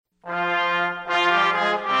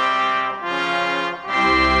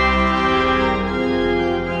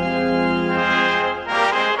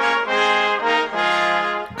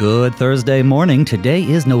Good Thursday morning. Today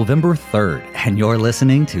is November 3rd, and you're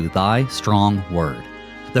listening to Thy Strong Word,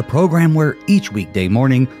 the program where each weekday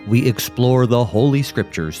morning we explore the Holy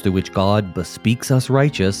Scriptures through which God bespeaks us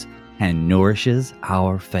righteous and nourishes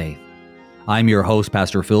our faith. I'm your host,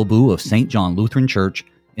 Pastor Phil Boo of St. John Lutheran Church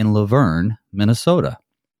in Laverne, Minnesota.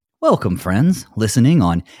 Welcome, friends, listening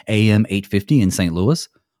on AM 850 in St. Louis,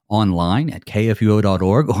 online at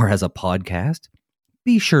kfuo.org, or as a podcast.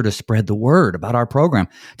 Be sure to spread the word about our program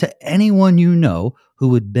to anyone you know who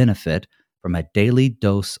would benefit from a daily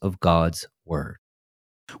dose of God's Word.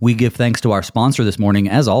 We give thanks to our sponsor this morning,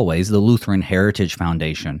 as always, the Lutheran Heritage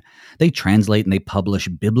Foundation. They translate and they publish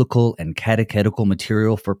biblical and catechetical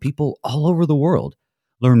material for people all over the world.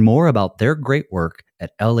 Learn more about their great work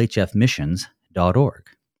at lhfmissions.org.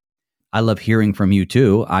 I love hearing from you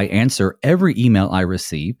too. I answer every email I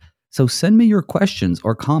receive. So send me your questions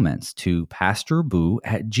or comments to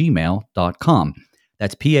pastorboo@gmail.com.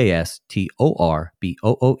 That's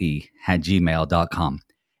PASTORBOOE@gmail.com.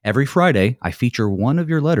 Every Friday, I feature one of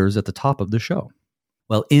your letters at the top of the show.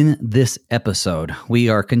 Well, in this episode, we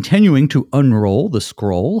are continuing to unroll the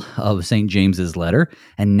scroll of St. James's letter,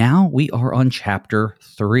 and now we are on chapter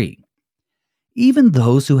 3. Even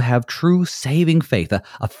those who have true saving faith,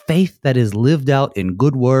 a faith that is lived out in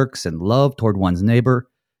good works and love toward one's neighbor,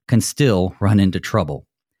 can still run into trouble.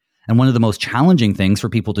 And one of the most challenging things for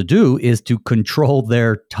people to do is to control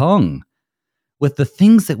their tongue. With the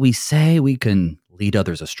things that we say, we can lead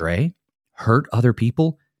others astray, hurt other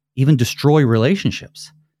people, even destroy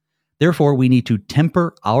relationships. Therefore, we need to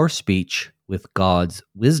temper our speech with God's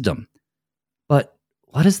wisdom. But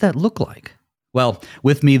what does that look like? Well,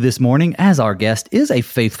 with me this morning as our guest is a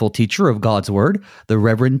faithful teacher of God's Word, the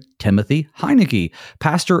Reverend Timothy Heinecke,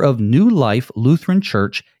 pastor of New Life Lutheran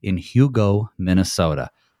Church in Hugo, Minnesota.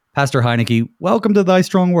 Pastor Heinecke, welcome to Thy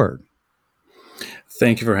Strong Word.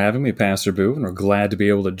 Thank you for having me, Pastor Boo, and we're glad to be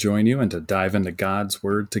able to join you and to dive into God's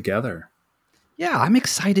Word together. Yeah, I'm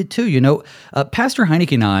excited too. Pastor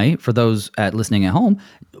Heinecke and I, for those listening at home,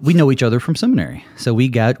 we know each other from seminary. So we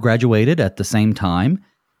graduated at the same time.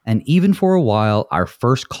 And even for a while, our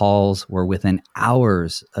first calls were within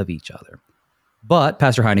hours of each other. But,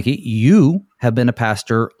 Pastor Heinecke, you have been a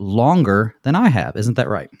pastor longer than I have. Isn't that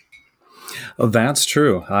right? Oh, that's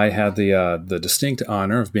true. I had the distinct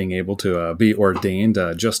honor of being able to be ordained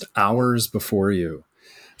just hours before you.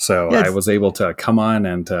 So I was able to come on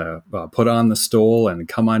and put on the stole and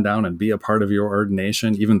come on down and be a part of your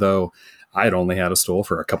ordination, even though I had only had a stole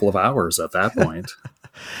for a couple of hours at that point.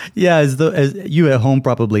 Yeah, as you at home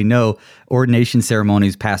probably know, ordination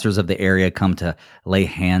ceremonies, pastors of the area come to lay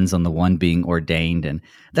hands on the one being ordained. And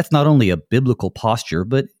that's not only a biblical posture,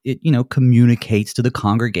 but it, communicates to the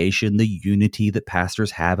congregation the unity that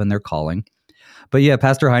pastors have in their calling. But yeah,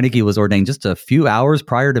 Pastor Heinecke was ordained just a few hours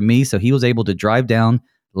prior to me, so he was able to drive down,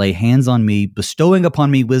 lay hands on me, bestowing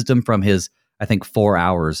upon me wisdom from his, I think, 4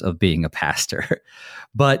 hours of being a pastor.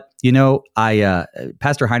 But,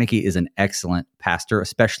 Pastor Heinecke is an excellent pastor,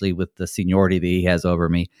 especially with the seniority that he has over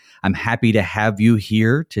me. I'm happy to have you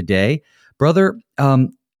here today. Brother,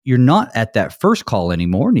 you're not at that first call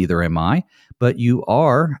anymore, neither am I, but you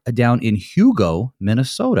are down in Hugo,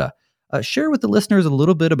 Minnesota. Share with the listeners a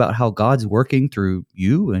little bit about how God's working through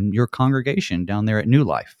you and your congregation down there at New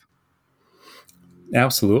Life.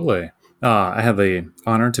 Absolutely. I had the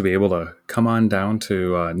honor to be able to come on down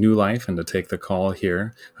to New Life and to take the call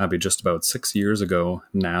here. I'll be just about 6 years ago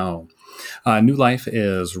now. New Life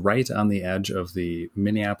is right on the edge of the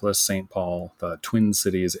Minneapolis-St. Paul, the Twin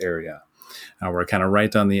Cities area. We're kind of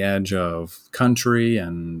right on the edge of country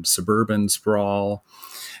and suburban sprawl.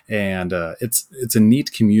 And it's a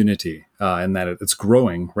neat community in that it's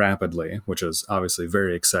growing rapidly, which is obviously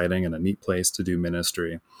very exciting and a neat place to do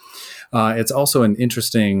ministry. It's also an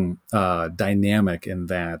interesting dynamic in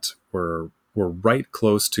that we're right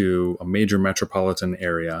close to a major metropolitan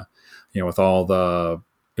area, with all the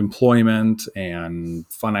employment and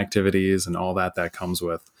fun activities and all that comes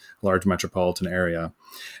with a large metropolitan area.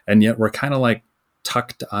 And yet we're kind of like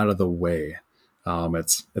tucked out of the way.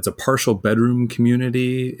 It's a partial bedroom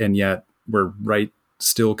community, and yet we're right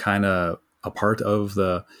still kind of a part of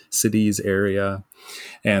the city's area.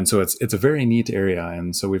 And so it's a very neat area.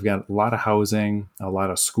 And so we've got a lot of housing, a lot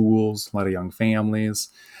of schools, a lot of young families.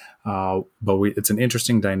 But it's an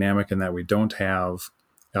interesting dynamic in that we don't have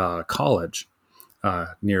college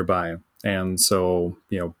nearby. And so,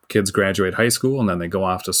 kids graduate high school and then they go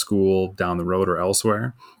off to school down the road or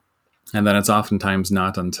elsewhere. And then it's oftentimes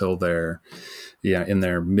not until they're in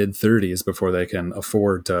their mid-30s before they can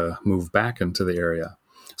afford to move back into the area.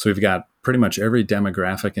 So we've got pretty much every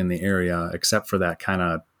demographic in the area except for that kind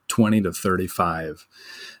of 20 to 35.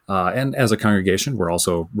 And as a congregation, we're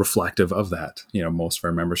also reflective of that. Most of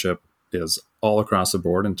our membership is all across the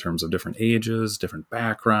board in terms of different ages, different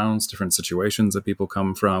backgrounds, different situations that people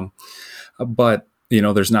come from. But,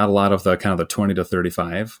 there's not a lot of the kind of the 20 to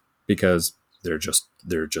 35 because there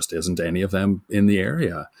just isn't any of them in the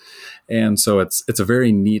area. And so it's a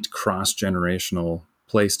very neat cross-generational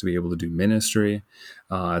place to be able to do ministry.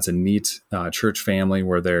 It's a neat church family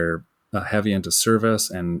where they're heavy into service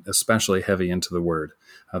and especially heavy into the Word.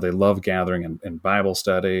 They love gathering and Bible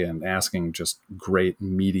study and asking just great,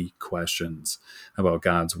 meaty questions about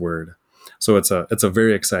God's Word. So it's a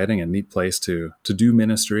very exciting and neat place to do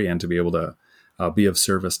ministry and to be able to be of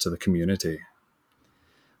service to the community.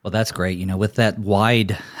 Well, that's great. With that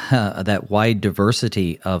wide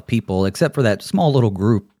diversity of people, except for that small little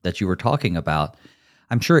group that you were talking about,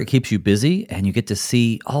 I'm sure it keeps you busy and you get to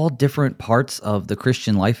see all different parts of the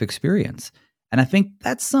Christian life experience. And I think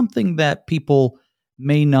that's something that people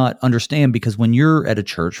may not understand, because when you're at a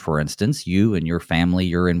church, for instance, you and your family,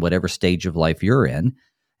 you're in whatever stage of life you're in.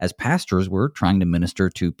 As pastors, we're trying to minister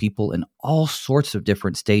to people in all sorts of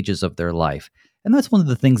different stages of their life. And that's one of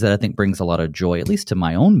the things that I think brings a lot of joy, at least to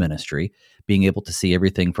my own ministry, being able to see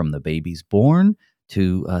everything from the babies born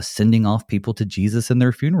to sending off people to Jesus in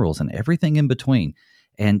their funerals and everything in between.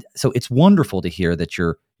 And so it's wonderful to hear that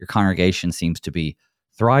your congregation seems to be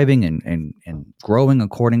thriving and growing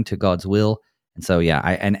according to God's will. And so, yeah,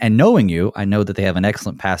 and knowing you, I know that they have an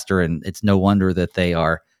excellent pastor, and it's no wonder that they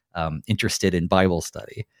are interested in Bible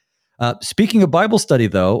study. Speaking of Bible study,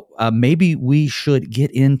 though, maybe we should get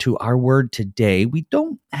into our word today. We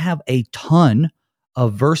don't have a ton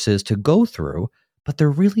of verses to go through, but they're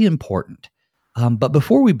really important. But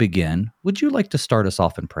before we begin, would you like to start us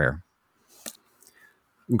off in prayer?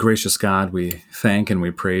 Gracious God, we thank and we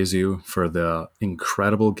praise you for the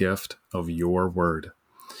incredible gift of your word,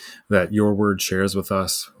 that your word shares with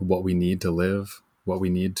us what we need to live, what we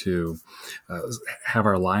need to have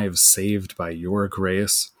our lives saved by your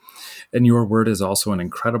grace. And your word is also an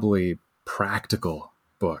incredibly practical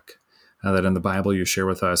book, that in the Bible you share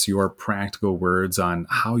with us your practical words on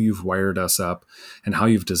how you've wired us up and how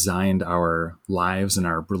you've designed our lives and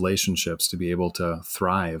our relationships to be able to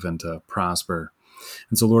thrive and to prosper.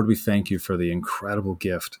 And so, Lord, we thank you for the incredible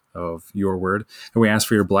gift of your word, and we ask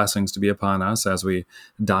for your blessings to be upon us as we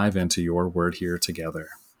dive into your word here together.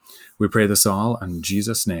 We pray this all in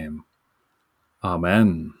Jesus' name.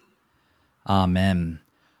 Amen. Amen.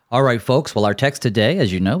 All right, folks. Well, our text today,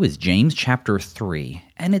 as you know, is James chapter 3,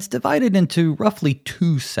 and it's divided into roughly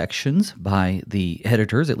 2 sections by the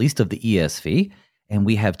editors, at least of the ESV, and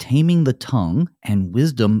we have Taming the Tongue and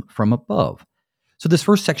Wisdom from Above. So this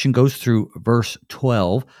first section goes through verse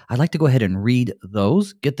 12. I'd like to go ahead and read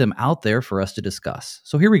those, get them out there for us to discuss.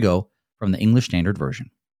 So here we go from the English Standard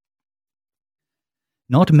Version.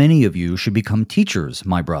 Not many of you should become teachers,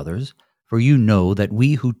 my brothers, for you know that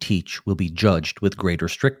we who teach will be judged with greater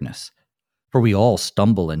strictness. For we all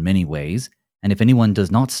stumble in many ways, and if anyone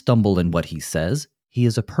does not stumble in what he says, he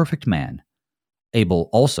is a perfect man, able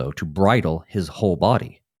also to bridle his whole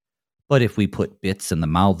body. But if we put bits in the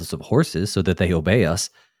mouths of horses so that they obey us,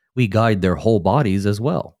 we guide their whole bodies as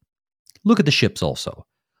well. Look at the ships also.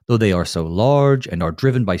 Though they are so large and are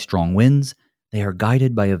driven by strong winds, they are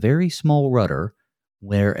guided by a very small rudder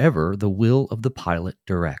wherever the will of the pilot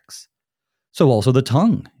directs. So also the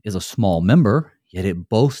tongue is a small member, yet it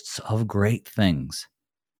boasts of great things.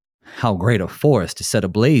 How great a forest is set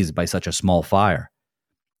ablaze by such a small fire!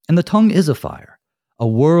 And the tongue is a fire, a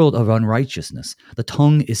world of unrighteousness. The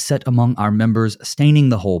tongue is set among our members, staining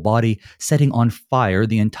the whole body, setting on fire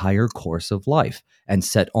the entire course of life, and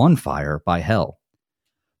set on fire by hell.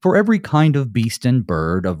 For every kind of beast and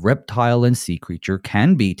bird, of reptile and sea creature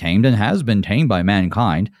can be tamed and has been tamed by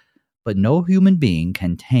mankind, but no human being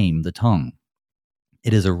can tame the tongue.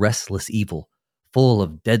 It is a restless evil, full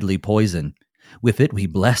of deadly poison. With it we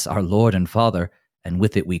bless our Lord and Father, and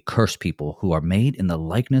with it we curse people who are made in the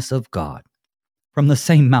likeness of God. From the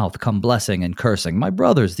same mouth come blessing and cursing. My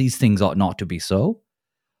brothers, these things ought not to be so.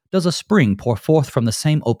 Does a spring pour forth from the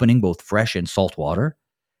same opening both fresh and salt water?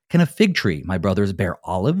 Can a fig tree, my brothers, bear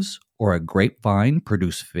olives, or a grapevine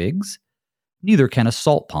produce figs? Neither can a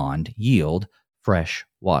salt pond yield fresh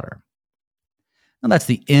water. Now that's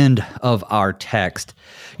the end of our text.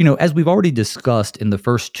 As we've already discussed in the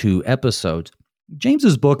first 2 episodes,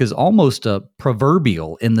 James's book is almost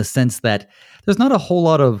proverbial in the sense that there's not a whole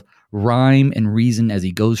lot of rhyme and reason as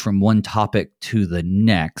he goes from one topic to the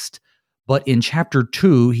next. But in chapter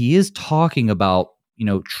 2, he is talking about,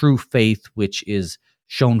 true faith, which is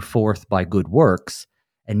shown forth by good works.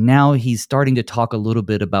 And now he's starting to talk a little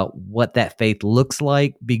bit about what that faith looks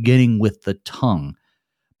like, beginning with the tongue.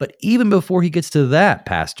 But even before he gets to that,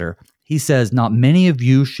 Pastor, he says, not many of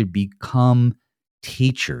you should become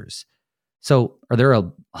teachers. So are there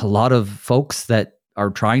a lot of folks that are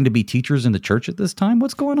trying to be teachers in the church at this time?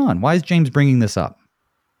 What's going on? Why is James bringing this up?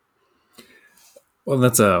 Well,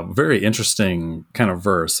 that's a very interesting kind of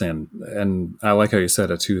verse, and I like how you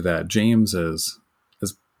said it too, that James is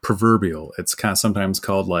proverbial. It's kind of sometimes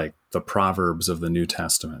called like the Proverbs of the New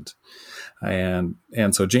Testament. And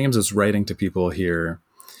so James is writing to people here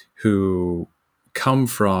who come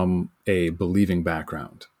from a believing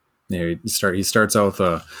background. He starts out with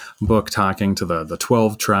a book talking to the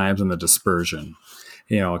 12 tribes and the dispersion.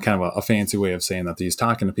 Kind of a fancy way of saying that he's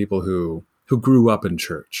talking to people who grew up in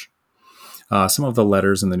church. Some of the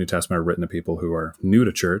letters in the New Testament are written to people who are new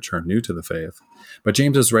to church or new to the faith. But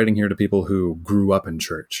James is writing here to people who grew up in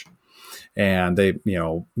church. And they,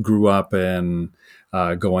 grew up in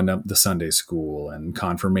going up to Sunday school and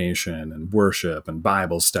confirmation and worship and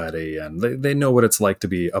Bible study. And they know what it's like to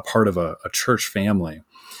be a part of a church family.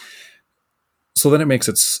 So then it makes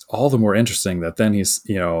it all the more interesting that then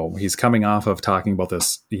he's coming off of talking about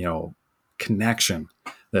this, connection,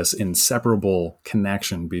 this inseparable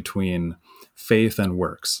connection between faith and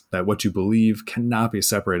works, that what you believe cannot be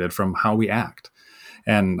separated from how we act.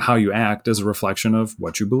 And how you act is a reflection of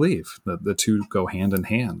what you believe. The two go hand in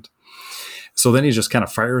hand. So then he just kind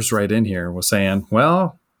of fires right in here with saying,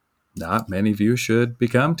 well, not many of you should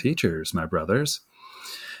become teachers, my brothers.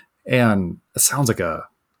 And it sounds like a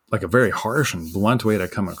very harsh and blunt way to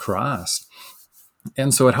come across.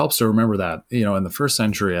 And so it helps to remember that, in the first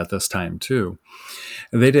century at this time too,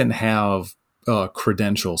 they didn't have a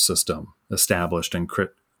credential system established in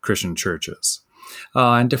Christian churches.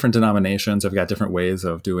 And different denominations have got different ways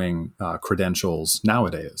of doing credentials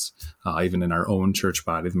nowadays. Even in our own church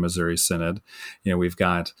body, the Missouri Synod, we've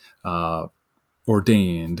got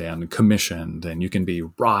ordained and commissioned, and you can be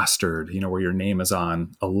rostered, where your name is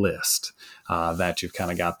on a list, that you've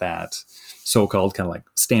kind of got that so-called kind of like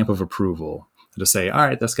stamp of approval to say, all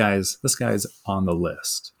right, this guy's on the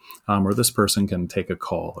list, or this person can take a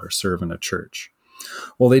call or serve in a church.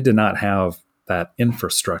 Well, they did not have that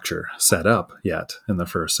infrastructure set up yet in the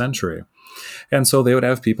first century. And so they would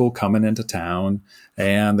have people coming into town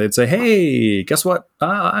and they'd say, hey, guess what?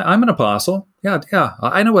 I'm an apostle. Yeah,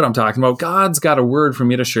 I know what I'm talking about. God's got a word for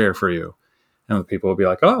me to share for you. And the people would be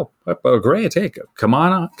like, oh, great. Hey, come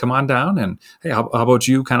on down. And hey, how about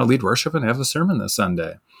you kind of lead worship and have a sermon this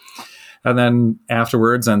Sunday? And then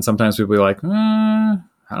afterwards, and sometimes people would be like, I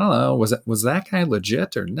don't know, was that guy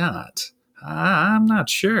legit or not? I'm not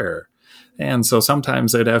sure. And so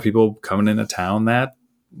sometimes they'd have people coming into town that,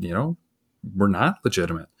 were not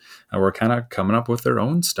legitimate and were kind of coming up with their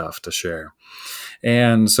own stuff to share.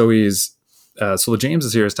 And so so James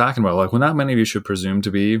is here is talking about like, well, not many of you should presume to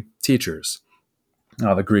be teachers.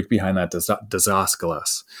 The Greek behind that is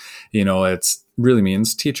didaskalos. It really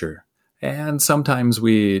means teacher. And sometimes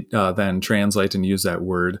we then translate and use that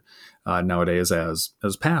word nowadays as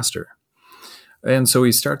pastor. And so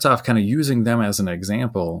he starts off kind of using them as an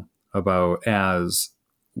example about as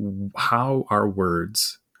how our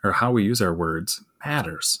words or how we use our words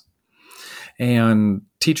matters. And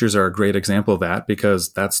teachers are a great example of that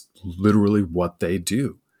because that's literally what they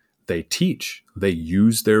do. They teach. They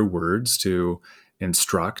use their words to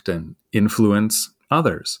instruct and influence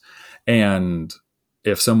others. And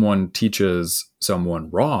if someone teaches someone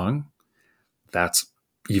wrong, that's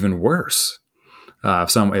even worse.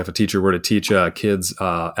 If a teacher were to teach kids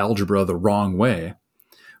algebra the wrong way,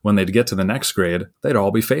 when they'd get to the next grade, they'd all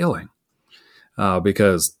be failing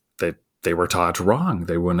because they were taught wrong.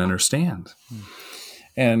 They wouldn't understand.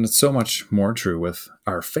 And it's so much more true with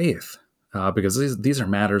our faith because these are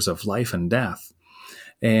matters of life and death.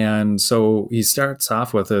 And so he starts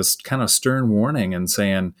off with this kind of stern warning and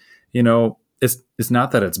saying, it's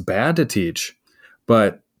not that it's bad to teach,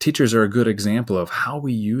 but teachers are a good example of how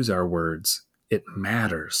we use our words. It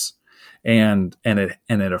matters. And it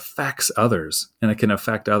affects others, and it can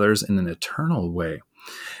affect others in an eternal way.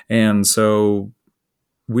 And so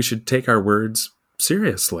we should take our words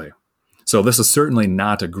seriously. So this is certainly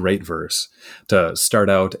not a great verse to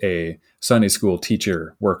start out a Sunday school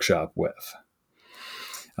teacher workshop with.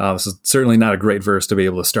 This is certainly not a great verse to be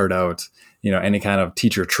able to start out, any kind of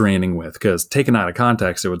teacher training with, because taken out of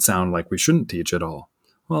context, it would sound like we shouldn't teach at all.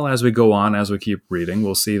 Well, as we go on, as we keep reading,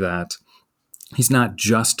 we'll see that he's not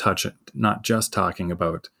just talking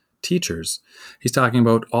about teachers. He's talking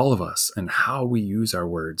about all of us and how we use our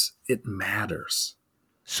words. It matters.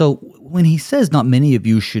 So when he says, not many of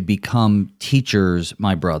you should become teachers,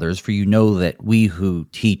 my brothers, for you know that we who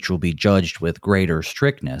teach will be judged with greater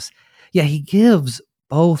strictness. Yeah, he gives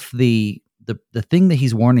both the thing that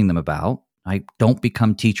he's warning them about, like, don't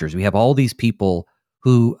become teachers. We have all these people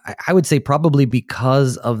who I would say probably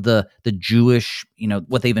because of the Jewish,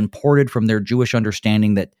 what they've imported from their Jewish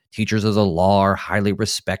understanding that teachers as a law are highly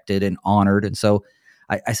respected and honored. And so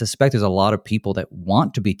I suspect there's a lot of people that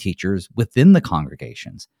want to be teachers within the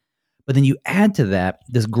congregations. But then you add to that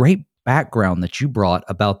this great background that you brought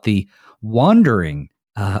about the wandering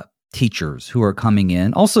teachers who are coming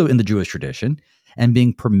in, also in the Jewish tradition, and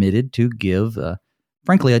being permitted to give,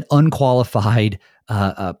 frankly, an unqualified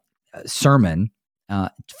sermon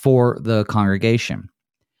for the congregation.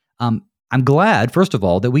 I'm glad, first of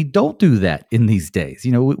all, that we don't do that in these days.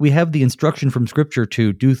 We have the instruction from Scripture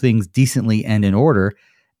to do things decently and in order.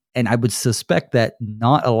 And I would suspect that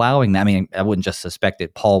not allowing that, I mean, I wouldn't just suspect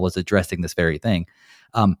it, Paul was addressing this very thing.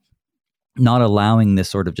 Not allowing this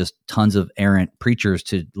sort of just tons of errant preachers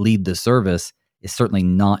to lead the service is certainly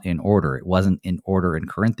not in order. It wasn't in order in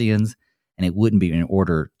Corinthians, and it wouldn't be in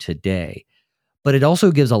order today. But it also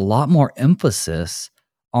gives a lot more emphasis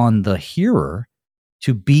on the hearer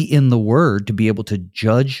to be in the word, to be able to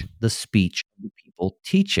judge the speech of the people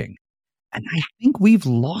teaching. And I think we've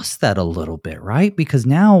lost that a little bit, right? Because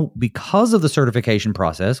now, because of the certification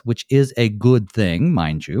process, which is a good thing,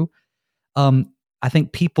 mind you, I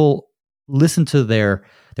think people listen to their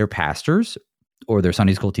pastors or their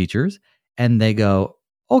Sunday school teachers, and they go,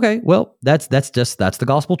 okay, well, that's the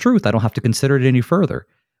gospel truth. I don't have to consider it any further,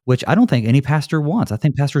 which I don't think any pastor wants. I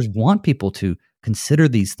think pastors want people to consider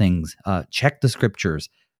these things, check the scriptures,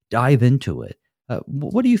 dive into it.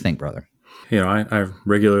 What do you think, brother? I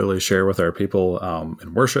regularly share with our people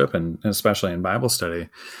in worship and especially in Bible study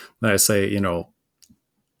that I say,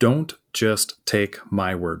 don't just take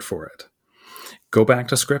my word for it. Go back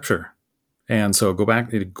to Scripture. And so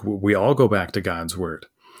we all go back to God's word.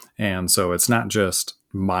 And so it's not just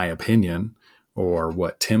my opinion or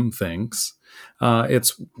what Tim thinks.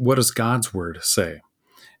 It's what does God's word say?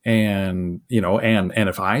 And, and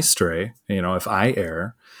if I stray, if I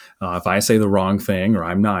err, if I say the wrong thing or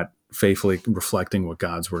I'm not faithfully reflecting what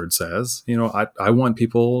God's word says, I want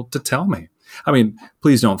people to tell me. I mean,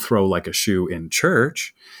 please don't throw like a shoe in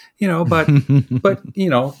church, but kind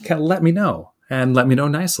of let me know and let me know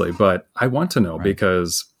nicely. But I want to know right.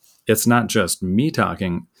 Because it's not just me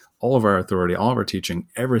talking. All of our authority, all of our teaching,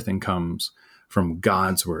 everything comes from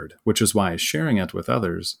God's word, which is why sharing it with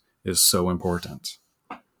others is so important.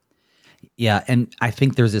 Yeah, and I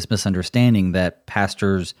think there's this misunderstanding that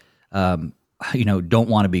pastors don't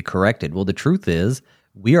want to be corrected. Well, the truth is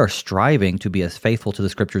we are striving to be as faithful to the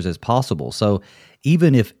scriptures as possible. So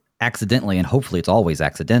even if accidentally, and hopefully it's always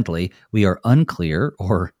accidentally, we are unclear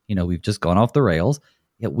or, we've just gone off the rails,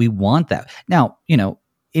 we want that. Now,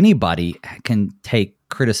 anybody can take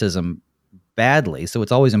criticism badly. So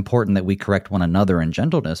it's always important that we correct one another in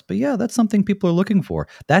gentleness. But yeah, that's something people are looking for.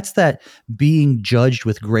 That's that being judged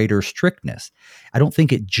with greater strictness. I don't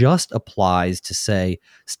think it just applies to say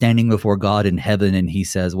standing before God in heaven and he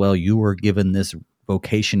says, well, you were given this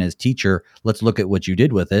vocation as teacher. Let's look at what you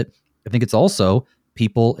did with it. I think it's also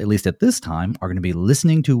people, at least at this time, are going to be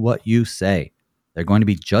listening to what you say. They're going to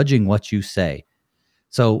be judging what you say.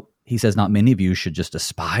 So he says, not many of you should just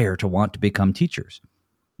aspire to want to become teachers.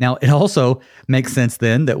 Now, it also makes sense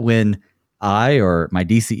then that when I or my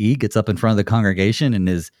DCE gets up in front of the congregation and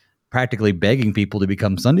is practically begging people to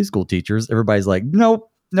become Sunday school teachers, everybody's like, nope.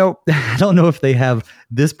 I don't know if they have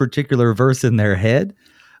this particular verse in their head,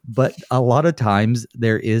 but a lot of times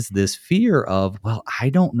there is this fear of, well, I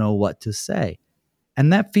don't know what to say.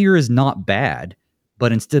 And that fear is not bad,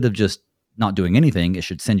 but instead of just not doing anything, it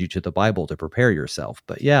should send you to the Bible to prepare yourself.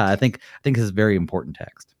 But yeah, I think this is a very important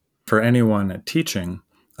text. For anyone teaching,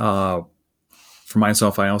 for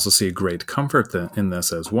myself, I also see great comfort in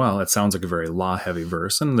this as well. It sounds like a very law-heavy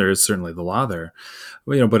verse, and there is certainly the law there.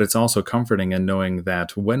 But it's also comforting in knowing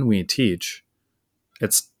that when we teach,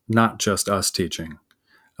 it's not just us teaching.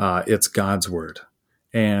 It's God's word.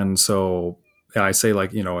 And so I say,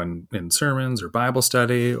 like, in sermons or Bible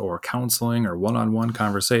study or counseling or one-on-one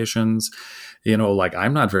conversations, like,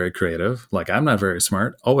 I'm not very creative, like, I'm not very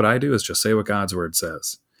smart. All what I do is just say what God's word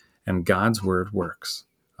says, and God's word works.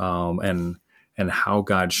 And how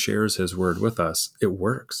God shares his word with us, it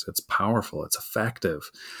works. It's powerful. It's effective.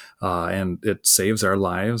 And it saves our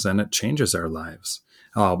lives and it changes our lives.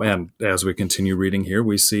 And as we continue reading here,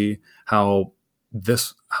 we see how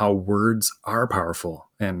words are powerful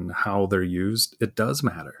and how they're used. It does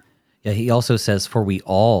matter. Yeah, he also says, for we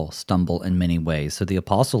all stumble in many ways. So the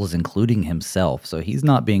apostle is including himself. So he's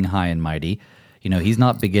not being high and mighty. He's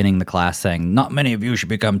not beginning the class saying, not many of you should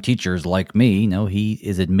become teachers like me. No, he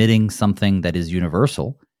is admitting something that is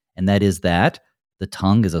universal, and that is that the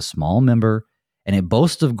tongue is a small member and it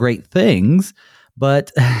boasts of great things,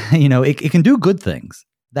 but, it can do good things.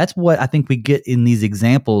 That's what I think we get in these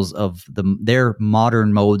examples of their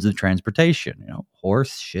modern modes of transportation,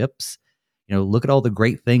 horse, ships. Look at all the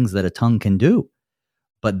great things that a tongue can do.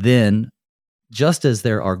 But then, just as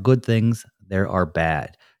there are good things, there are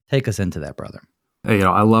bad. Take us into that, brother.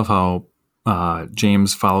 I love how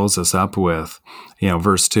James follows us up with,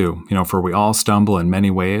 verse 2, for we all stumble in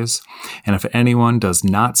many ways. And if anyone does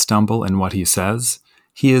not stumble in what he says,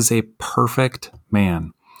 he is a perfect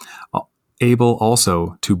man, able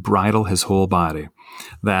also to bridle his whole body.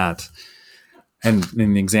 And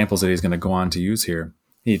in the examples that he's going to go on to use here,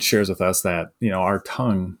 he shares with us that, our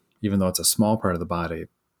tongue, even though it's a small part of the body,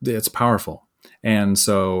 it's powerful. And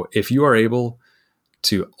so if you are able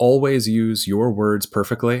to always use your words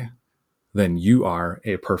perfectly, then you are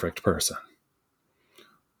a perfect person.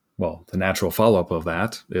 Well, the natural follow-up of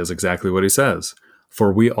that is exactly what he says.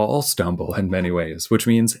 For we all stumble in many ways, which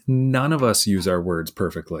means none of us use our words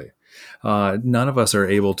perfectly. None of us are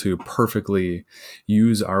able to perfectly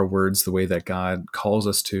use our words the way that God calls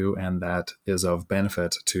us to, and that is of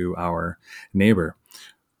benefit to our neighbor,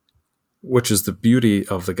 which is the beauty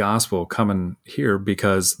of the gospel coming here,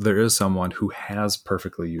 because there is someone who has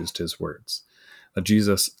perfectly used his words.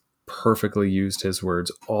 Jesus perfectly used his words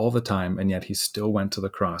all the time, and yet he still went to the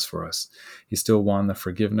cross for us. He still won the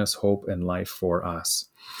forgiveness, hope, and life for us.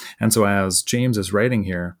 And so as James is writing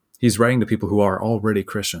here, he's writing to people who are already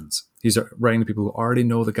Christians. He's writing to people who already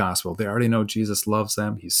know the gospel. They already know Jesus loves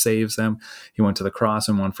them. He saves them. He went to the cross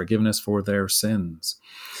and won forgiveness for their sins.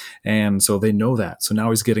 And so they know that. So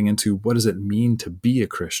now he's getting into, what does it mean to be a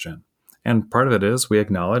Christian? And part of it is we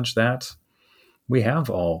acknowledge that we have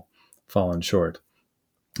all fallen short.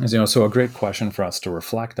 So a great question for us to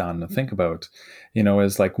reflect on and think about,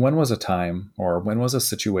 is like, when was a time or when was a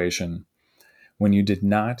situation when you did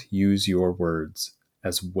not use your words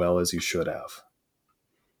as well as you should have?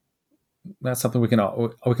 That's something we can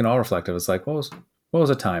all reflect on. It's like, what was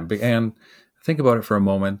a time? And think about it for a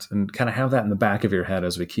moment and kind of have that in the back of your head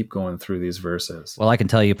as we keep going through these verses. Well, I can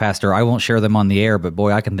tell you, Pastor, I won't share them on the air, but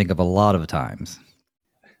boy, I can think of a lot of times.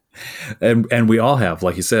 And we all have,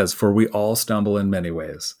 like he says, for we all stumble in many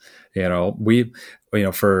ways.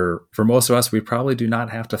 For most of us, we probably do not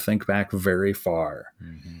have to think back very far.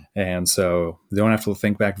 Mm-hmm. And so we don't have to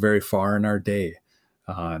think back very far in our day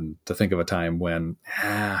to think of a time when,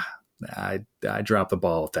 I dropped the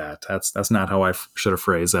ball at that. That's not how I should have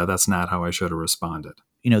phrased that. That's not how I should have responded.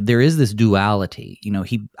 There is this duality.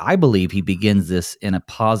 I believe he begins this in a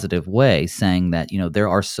positive way, saying that, there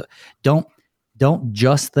are don't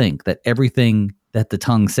just think that everything that the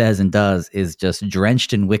tongue says and does is just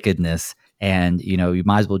drenched in wickedness, and you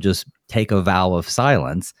might as well just take a vow of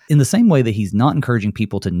silence. In the same way that he's not encouraging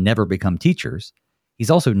people to never become teachers, he's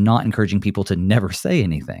also not encouraging people to never say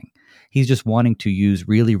anything. He's just wanting to use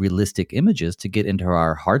really realistic images to get into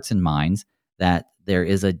our hearts and minds that there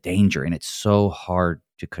is a danger, and it's so hard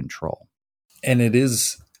to control. And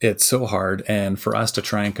it's so hard, and for us to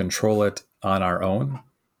try and control it on our own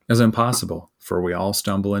is impossible. For we all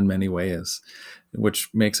stumble in many ways, which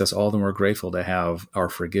makes us all the more grateful to have our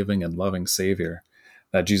forgiving and loving Savior,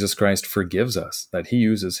 that Jesus Christ forgives us, that he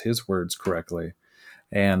uses his words correctly,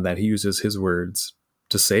 and that he uses his words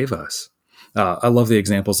to save us. I love the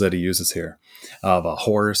examples that he uses here of a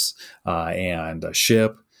horse and a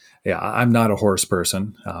ship. Yeah, I'm not a horse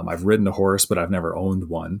person. I've ridden a horse, but I've never owned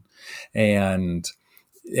one. And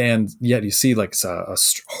yet you see, like, a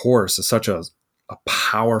horse is such a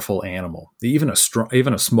powerful animal. Even a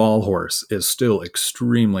small horse is still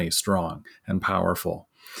extremely strong and powerful.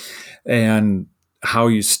 And how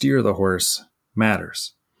you steer the horse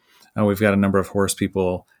matters. We've got a number of horse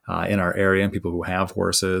people in our area, and people who have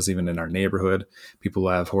horses, even in our neighborhood, people who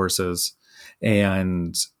have horses,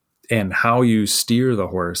 and how you steer the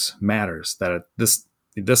horse matters. That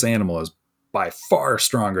this animal is by far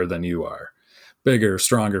stronger than you are, bigger,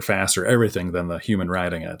 stronger, faster, everything than the human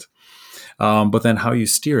riding it. But then how you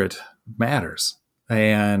steer it matters,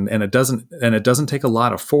 and it doesn't take a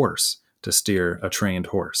lot of force to steer a trained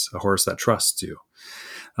horse, a horse that trusts you.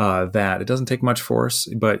 That it doesn't take much force,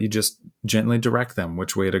 but you just gently direct them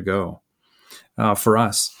which way to go. For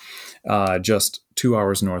us, just 2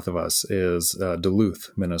 hours north of us is Duluth,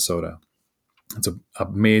 Minnesota. It's a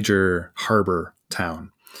major harbor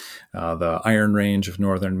town. The Iron Range of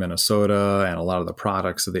northern Minnesota and a lot of the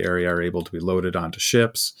products of the area are able to be loaded onto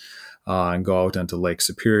ships. and go out into Lake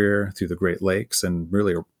Superior, through the Great Lakes, and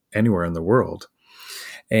really anywhere in the world.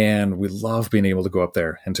 And we love being able to go up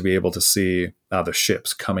there and to be able to see the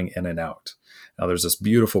ships coming in and out. Now, there's this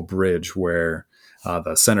beautiful bridge where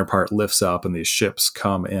the center part lifts up and these ships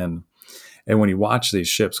come in. And when you watch these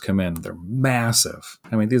ships come in, they're massive.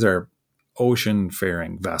 I mean, these are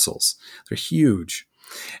ocean-faring vessels. They're huge.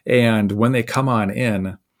 And when they come on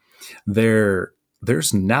in,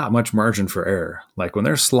 there's not much margin for error. Like when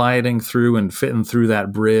they're sliding through and fitting through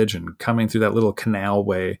that bridge and coming through that little canal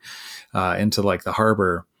way into like the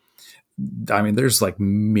harbor, I mean, there's like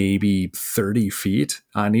maybe 30 feet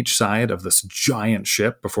on each side of this giant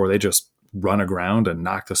ship before they just run aground and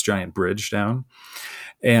knock this giant bridge down.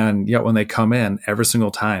 And yet when they come in, every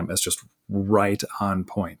single time, it's just right on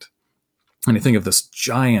point. And you think of this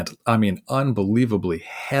giant, I mean, unbelievably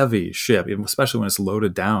heavy ship, especially when it's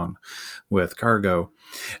loaded down with cargo.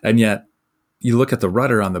 And yet you look at the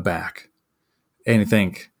rudder on the back and you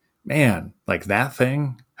think, man, like that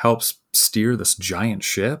thing helps steer this giant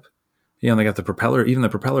ship. You know, they got the propeller, even the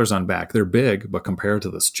propellers on back, they're big, but compared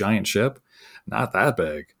to this giant ship, not that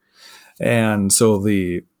big. And so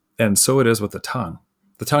it is with the tongue.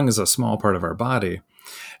 The tongue is a small part of our body,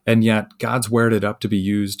 and yet God's wired it up to be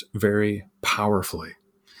used very powerfully.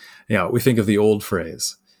 Yeah, we think of the old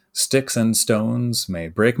phrase, sticks and stones may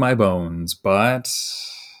break my bones, but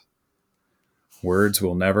words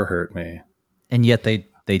will never hurt me. And yet they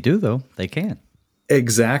do, though. They can.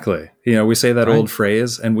 Exactly. You know, we say that old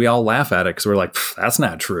phrase and we all laugh at it because we're like, that's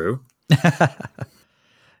not true.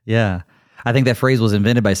 Yeah. I think that phrase was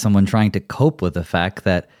invented by someone trying to cope with the fact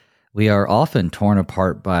that we are often torn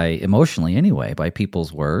apart emotionally anyway, by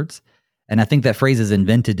people's words. And I think that phrase is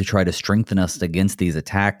invented to try to strengthen us against these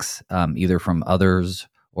attacks, either from others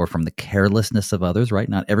or from the carelessness of others, right?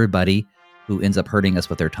 Not everybody who ends up hurting us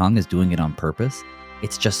with their tongue is doing it on purpose.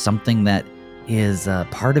 It's just something that is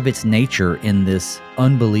part of its nature in this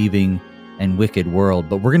unbelieving and wicked world.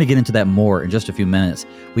 But we're going to get into that more in just a few minutes.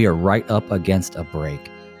 We are right up against a break.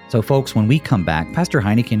 So folks, when we come back, Pastor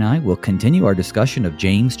Heineke and I will continue our discussion of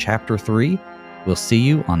James chapter 3. We'll see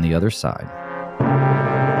you on the other side.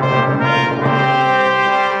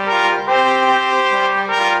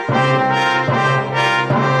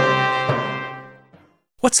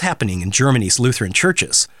 What's happening in Germany's Lutheran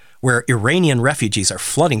churches, where Iranian refugees are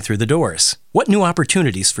flooding through the doors? What new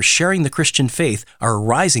opportunities for sharing the Christian faith are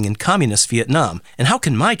arising in communist Vietnam, and how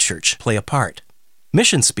can my church play a part?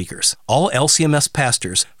 Mission speakers, all LCMS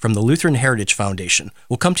pastors from the Lutheran Heritage Foundation,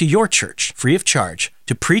 will come to your church free of charge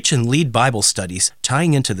to preach and lead Bible studies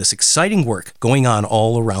tying into this exciting work going on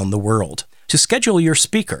all around the world. To schedule your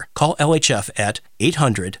speaker, call LHF at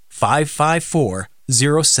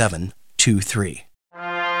 800-554-0723.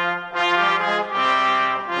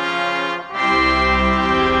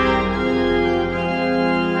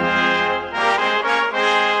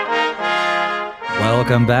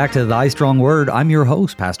 Welcome back to Thy Strong Word. I'm your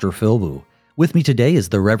host, Pastor Phil Wu. With me today is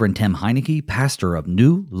the Reverend Tim Heineke, pastor of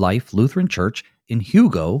New Life Lutheran Church in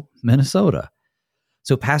Hugo, Minnesota.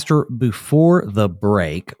 So, Pastor, before the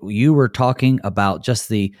break, you were talking about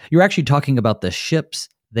you're actually talking about the ships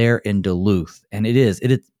there in Duluth. And it is,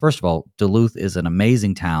 first of all, Duluth is an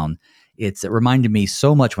amazing town. It reminded me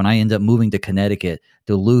so much when I ended up moving to Connecticut.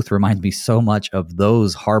 Duluth reminds me so much of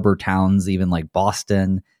those harbor towns, even like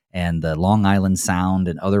Boston and the Long Island Sound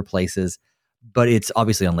and other places. But it's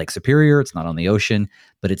obviously on Lake Superior. It's not on the ocean,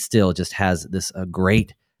 but it still just has this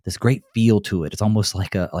great feel to it. It's almost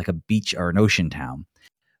like a beach or an ocean town.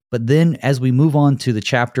 But then as we move on to the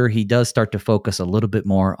chapter, he does start to focus a little bit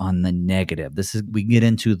more on the negative. We get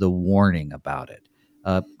into the warning about it.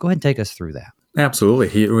 Go ahead and take us through that. Absolutely.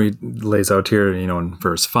 He lays out here, in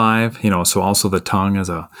verse 5, so also the tongue is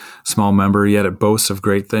a small member, yet it boasts of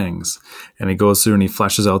great things. And he goes through and he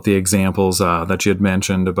fleshes out the examples that you had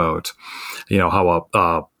mentioned about, how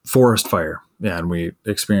a forest fire, and we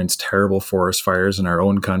experience terrible forest fires in our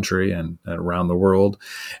own country and around the world.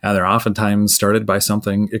 And they're oftentimes started by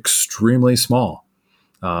something extremely small,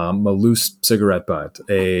 a loose cigarette butt,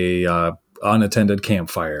 a unattended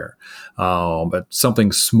campfire, but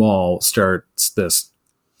something small starts this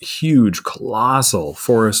huge, colossal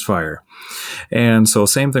forest fire. And so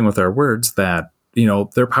same thing with our words, that,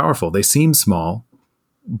 they're powerful. They seem small,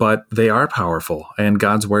 but they are powerful, and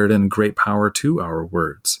God's wired in great power to our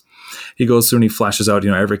words. He goes through and he fleshes out,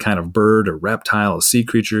 every kind of bird or reptile, a sea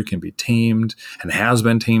creature can be tamed and has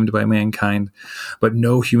been tamed by mankind, but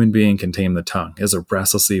no human being can tame the tongue. It's a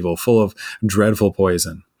restless evil full of dreadful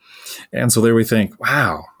poison. And so there we think,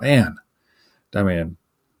 wow, man, that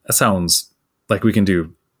sounds like we can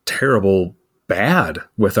do terrible bad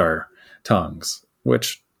with our tongues,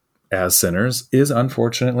 which as sinners is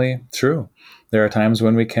unfortunately true. There are times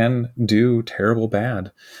when we can do terrible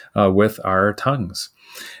bad with our tongues.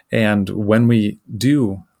 And when we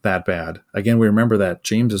do that bad, again, we remember that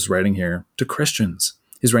James is writing here to Christians.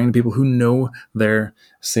 He's writing to people who know their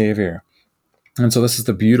Savior. And so this is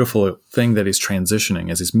the beautiful thing that he's transitioning.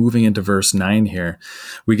 As he's moving into verse 9 here,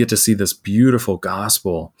 we get to see this beautiful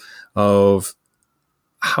gospel of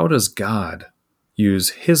how does God use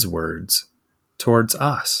his words towards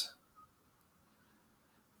us.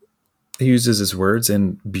 He uses his words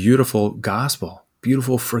in beautiful gospel,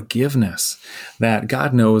 beautiful forgiveness, that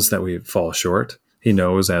God knows that we fall short. He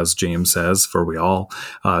knows, as James says, for we all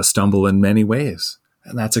stumble in many ways.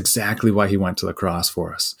 And that's exactly why he went to the cross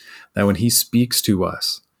for us. That when he speaks to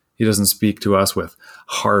us, he doesn't speak to us with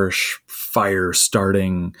harsh,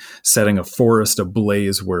 fire-starting, setting a forest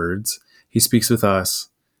ablaze words. He speaks with us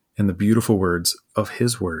in the beautiful words of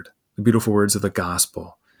his word, the beautiful words of the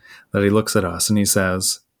gospel, that he looks at us and he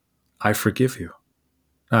says, I forgive you.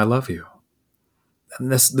 I love you.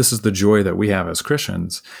 And this is the joy that we have as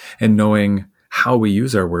Christians, and knowing how we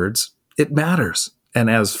use our words, it matters. And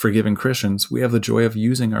as forgiving Christians, we have the joy of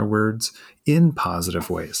using our words in positive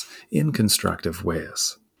ways, in constructive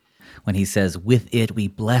ways. When he says, with it we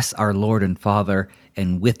bless our Lord and Father,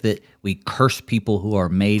 and with it we curse people who are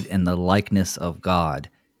made in the likeness of God.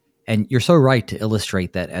 And you're so right to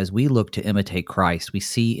illustrate that as we look to imitate Christ, we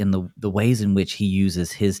see in the ways in which he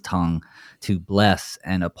uses his tongue to bless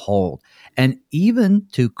and uphold, and even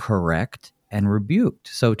to correct and rebuke.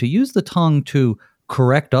 So to use the tongue to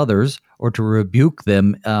correct others or to rebuke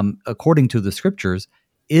them according to the scriptures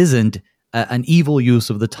isn't an evil use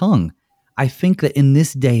of the tongue. I think that in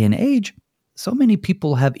this day and age, so many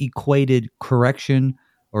people have equated correction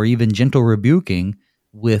or even gentle rebuking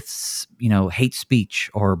with, hate speech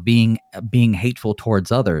or being hateful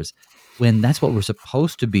towards others, when that's what we're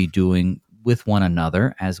supposed to be doing with one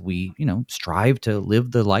another as we, strive to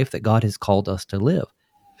live the life that God has called us to live.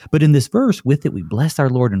 But in this verse, with it we bless our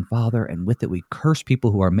Lord and Father, and with it we curse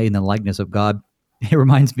people who are made in the likeness of God. It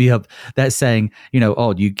reminds me of that saying,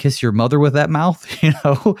 do you kiss your mother with that mouth?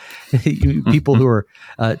 People who are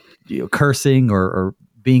cursing or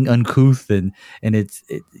being uncouth, and it's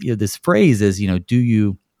this phrase is, do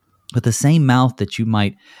you, with the same mouth that you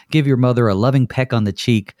might give your mother a loving peck on the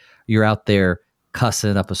cheek, you're out there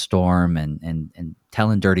cussing up a storm and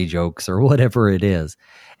telling dirty jokes or whatever it is.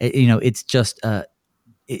 It's just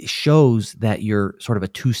it shows that you're sort of a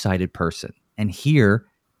two-sided person. And here,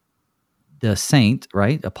 the saint,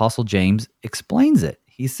 right, Apostle James, explains it.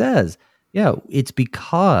 He says, it's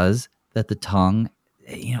because that the tongue,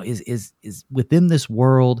 is within this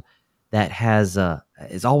world that has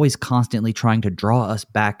is always constantly trying to draw us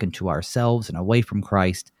back into ourselves and away from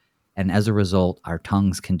Christ. And as a result, our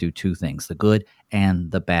tongues can do two things, the good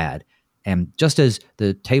and the bad. And just as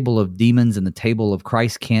the table of demons and the table of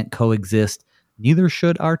Christ can't coexist, neither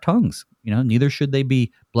should our tongues. Neither should they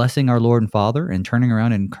be blessing our Lord and Father and turning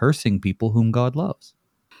around and cursing people whom God loves.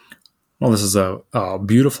 Well, this is a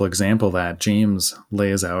beautiful example that James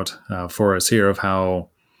lays out for us here of how,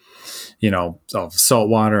 of salt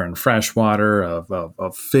water and fresh water,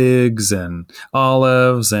 of figs and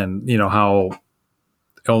olives, and, how,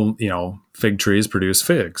 fig trees produce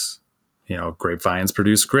figs, grapevines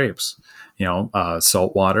produce grapes,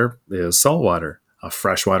 salt water is salt water. A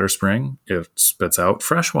freshwater spring, it spits out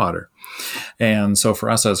fresh water. And so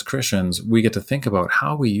for us as Christians, we get to think about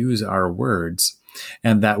how we use our words,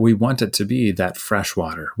 and that we want it to be that fresh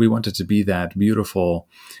water. We want it to be that beautiful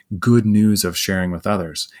good news of sharing with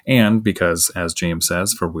others. And because, as James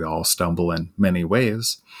says, for we all stumble in many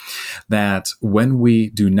ways, that when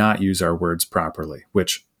we do not use our words properly,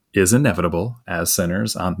 which is inevitable as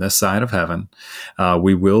sinners on this side of heaven,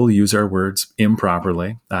 we will use our words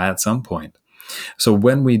improperly at some point. So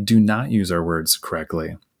when we do not use our words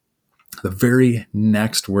correctly, the very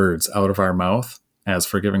next words out of our mouth as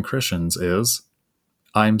forgiving Christians is,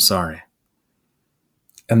 I'm sorry.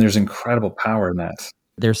 And there's incredible power in that.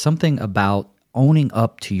 There's something about owning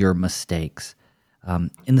up to your mistakes.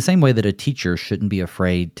 In the same way that a teacher shouldn't be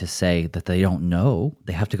afraid to say that they don't know,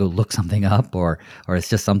 they have to go look something up, or it's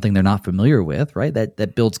just something they're not familiar with, right?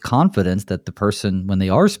 That builds confidence that the person, when they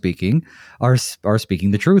are speaking, are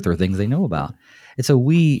speaking the truth or things they know about. And so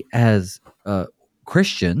we as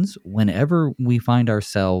Christians, whenever we find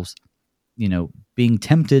ourselves, being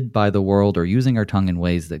tempted by the world or using our tongue in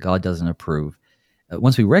ways that God doesn't approve,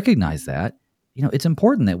 once we recognize that, it's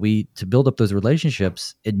important that we, to build up those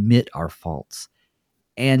relationships, admit our faults.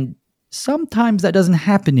 And sometimes that doesn't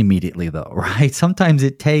happen immediately, though, right? Sometimes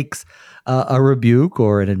it takes a rebuke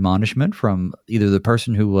or an admonishment from either the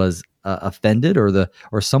person who was offended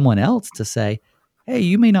or someone else to say, hey,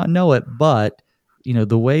 you may not know it, but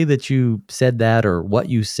the way that you said that or what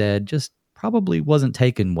you said just probably wasn't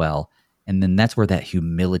taken well. And then that's where that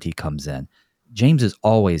humility comes in. James is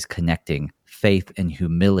always connecting faith and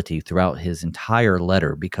humility throughout his entire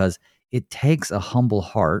letter because it takes a humble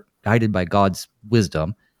heart guided by God's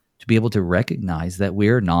wisdom to be able to recognize that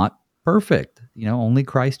we're not perfect. Only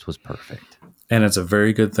Christ was perfect. And it's a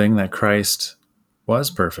very good thing that Christ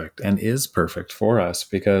was perfect and is perfect for us,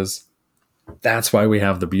 because that's why we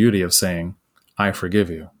have the beauty of saying, I forgive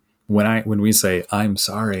you. When we say, I'm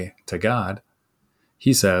sorry to God,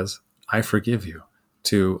 he says, I forgive you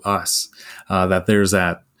to us. That there's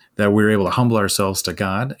that we're able to humble ourselves to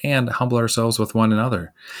God and humble ourselves with one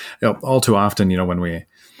another. All too often, when we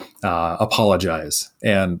apologize,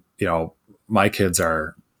 and, my kids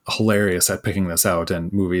are hilarious at picking this out in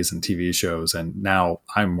movies and TV shows, and now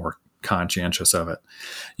I'm more conscientious of it.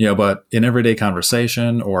 But in everyday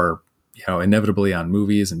conversation, or inevitably on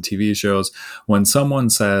movies and TV shows, when someone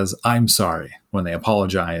says, I'm sorry, when they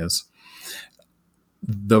apologize,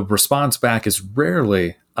 the response back is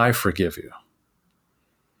rarely, I forgive you.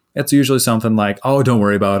 It's usually something like, oh, don't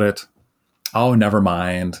worry about it. Oh, never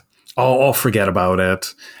mind. Oh, forget about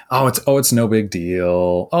it. It's no big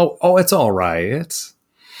deal. Oh, it's all right.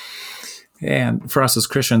 And for us as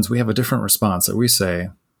Christians, we have a different response that we say,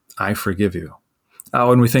 I forgive you.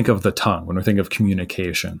 When we think of the tongue, when we think of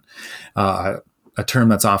communication, a term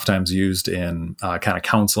that's oftentimes used in kind of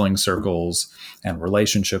counseling circles and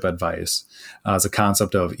relationship advice is a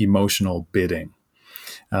concept of emotional bidding.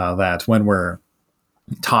 That when we're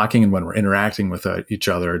talking and when we're interacting with each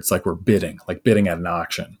other, it's like we're bidding, like bidding at an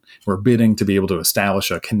auction. We're bidding to be able to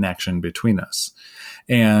establish a connection between us.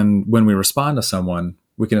 And when we respond to someone,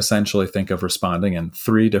 we can essentially think of responding in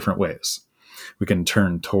three different ways. We can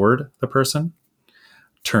turn toward the person,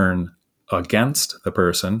 turn against the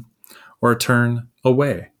person, or turn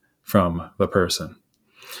away from the person.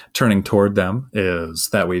 Turning toward them is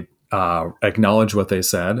that we acknowledge what they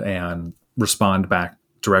said and respond back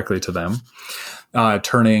directly to them.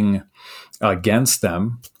 Turning against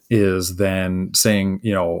them is then saying,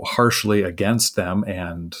 harshly against them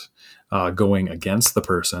and going against the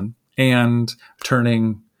person. And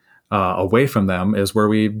turning away from them is where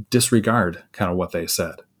we disregard kind of what they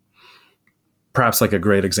said. Perhaps like a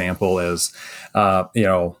great example is,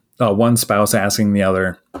 one spouse asking the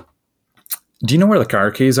other, do you know where the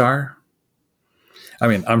car keys are? I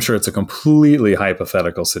mean, I'm sure it's a completely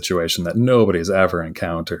hypothetical situation that nobody's ever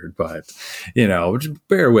encountered, but,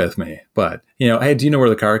 bear with me. But, hey, do you know where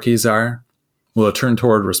the car keys are? Well, a turn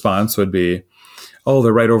toward response would be, oh,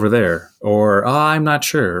 they're right over there. Or, oh, I'm not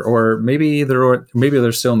sure. Or maybe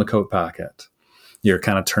they're still in the coat pocket. You're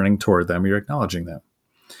kind of turning toward them. You're acknowledging them.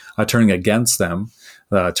 Turning against them,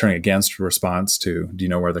 turning against response to, do you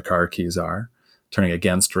know where the car keys are? Turning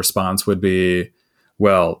against response would be,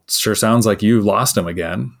 well, sure sounds like you lost them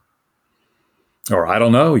again. Or, I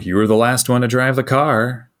don't know, you were the last one to drive the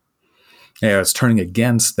car. It's turning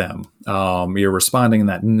against them. You're responding in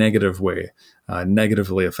that negative way,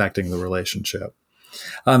 negatively affecting the relationship.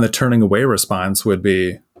 And the turning away response would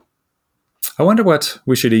be, I wonder what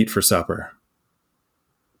we should eat for supper.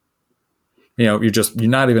 You're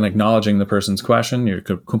not even acknowledging the person's question. You're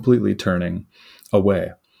completely turning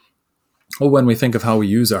away. Well, when we think of how we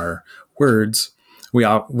use our words, we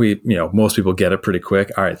most people get it pretty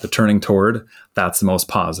quick. All right, the turning toward, that's the most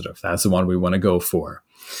positive. That's the one we want to go for.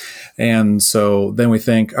 And so then we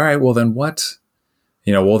think, all right, well then what's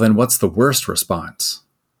the worst response?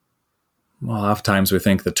 Well, oftentimes we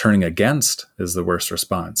think the turning against is the worst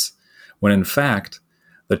response, when in fact,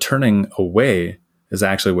 the turning away is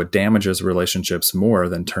actually what damages relationships more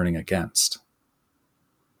than turning against.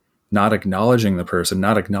 Not acknowledging the person,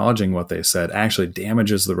 not acknowledging what they said actually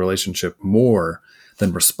damages the relationship more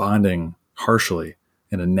than responding harshly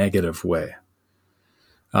in a negative way.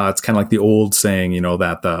 It's kind of like the old saying,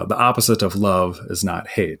 that the opposite of love is not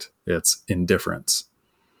hate, it's indifference.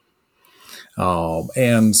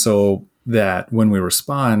 And so that when we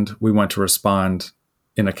respond, we want to respond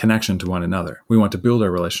in a connection to one another. We want to build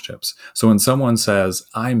our relationships. So when someone says,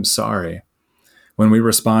 I'm sorry, when we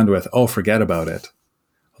respond with, oh, forget about it,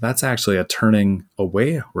 well, that's actually a turning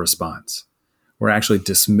away response. We're actually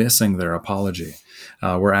dismissing their apology.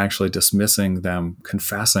 We're actually dismissing them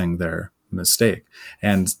confessing their mistake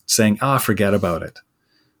and saying, forget about it.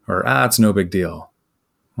 Or, it's no big deal.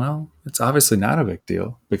 Well, it's obviously not a big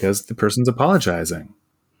deal because the person's apologizing.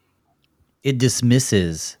 It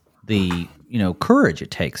dismisses the courage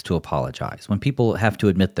it takes to apologize when people have to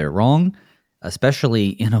admit they're wrong, especially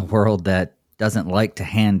in a world that doesn't like to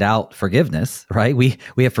hand out forgiveness, right? We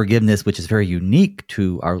have forgiveness, which is very unique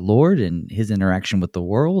to our Lord and his interaction with the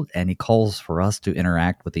world, and he calls for us to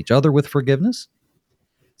interact with each other with forgiveness.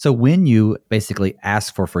 So when you basically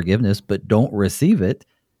ask for forgiveness but don't receive it,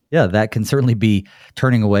 yeah, that can certainly be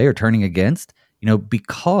turning away or turning against,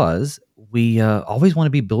 because we always want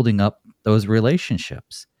to be building up those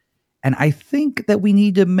relationships. And I think that we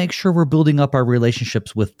need to make sure we're building up our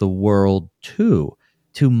relationships with the world too,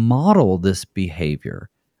 to model this behavior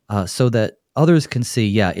so that others can see,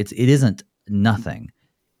 yeah, it isn't nothing.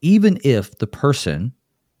 Even if the person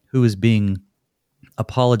who is being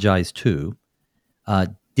apologized to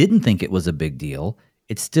didn't think it was a big deal,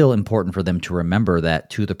 it's still important for them to remember that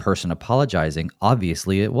to the person apologizing,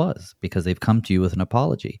 obviously it was, because they've come to you with an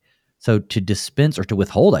apology. So to dispense, or to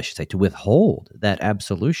withhold, I should say, to withhold that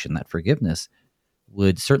absolution, that forgiveness,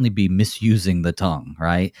 would certainly be misusing the tongue,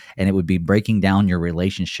 right? And it would be breaking down your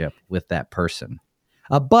relationship with that person.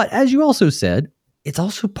 But as you also said, it's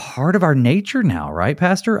also part of our nature now, right,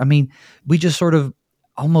 Pastor? I mean, we just sort of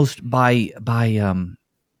almost by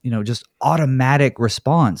just automatic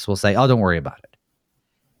response will say, "Oh, don't worry about it."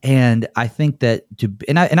 And I think that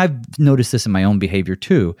I've noticed this in my own behavior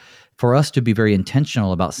too. For us to be very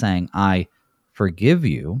intentional about saying, "I forgive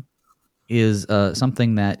you," is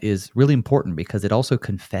something that is really important, because it also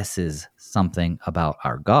confesses something about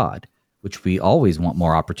our God, which we always want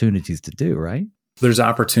more opportunities to do, right? There's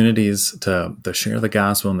opportunities to share the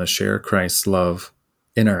gospel and to share Christ's love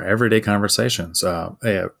in our everyday conversations,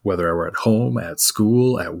 whether we're at home, at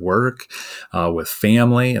school, at work, with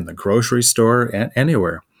family, in the grocery store, and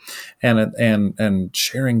anywhere. And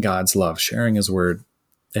sharing God's love, sharing his word,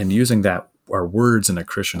 and using our words in a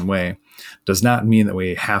Christian way does not mean that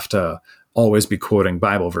we have to always be quoting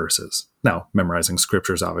Bible verses. Now, memorizing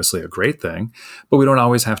scripture is obviously a great thing, but we don't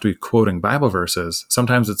always have to be quoting Bible verses.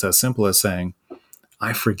 Sometimes it's as simple as saying,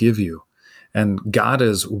 "I forgive you." And God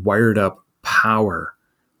has wired up power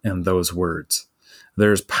in those words.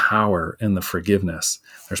 There's power in the forgiveness.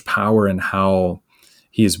 There's power in how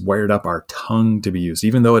he's wired up our tongue to be used.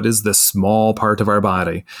 Even though it is this small part of our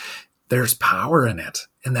body, there's power in it,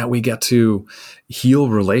 and that we get to heal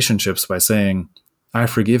relationships by saying, "I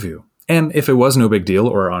forgive you." And if it was no big deal,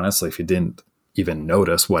 or honestly, if you didn't even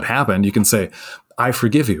notice what happened, you can say, "I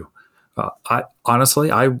forgive you.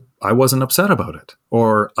 I wasn't upset about it,"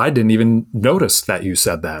 or "I didn't even notice that you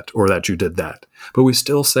said that or that you did that." But we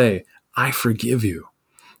still say, "I forgive you,"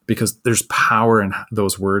 because there's power in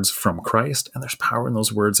those words from Christ, and there's power in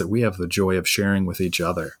those words that we have the joy of sharing with each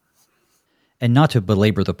other. And not to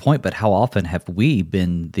belabor the point, but how often have we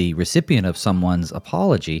been the recipient of someone's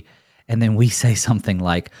apology, and then we say something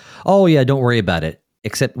like, "Oh yeah, don't worry about it,"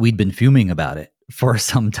 except we'd been fuming about it for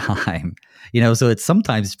some time. So it's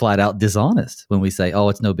sometimes flat out dishonest when we say, "Oh,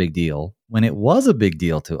 it's no big deal," when it was a big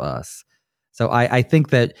deal to us. So I think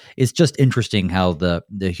that it's just interesting how the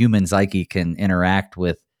human psyche can interact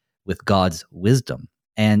with God's wisdom.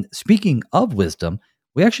 And speaking of wisdom,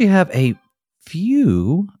 we actually have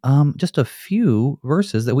just a few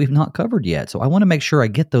verses that we've not covered yet. So I want to make sure I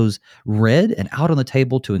get those read and out on the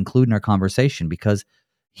table to include in our conversation, because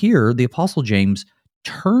here the Apostle James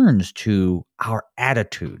turns to our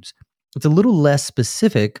attitudes. It's a little less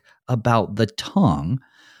specific about the tongue,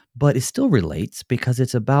 but it still relates because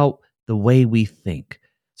it's about the way we think.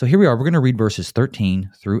 So here we are. We're going to read verses 13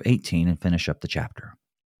 through 18 and finish up the chapter.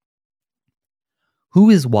 "Who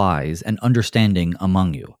is wise and understanding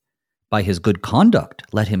among you? By his good conduct,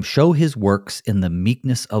 let him show his works in the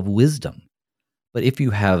meekness of wisdom. But if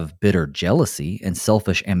you have bitter jealousy and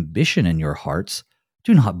selfish ambition in your hearts,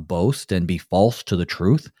 do not boast and be false to the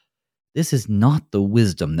truth. This is not the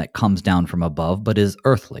wisdom that comes down from above, but is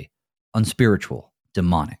earthly, unspiritual,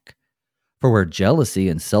 demonic. For where jealousy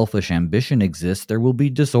and selfish ambition exist, there will be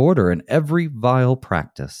disorder and every vile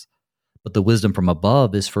practice. But the wisdom from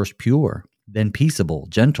above is first pure, then peaceable,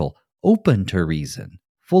 gentle, open to reason,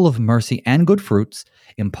 full of mercy and good fruits,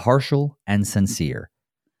 impartial and sincere.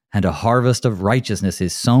 And a harvest of righteousness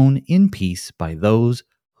is sown in peace by those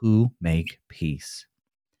who make peace."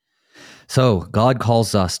 So God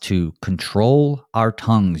calls us to control our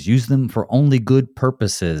tongues, use them for only good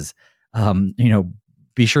purposes.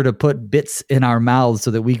 Be sure to put bits in our mouths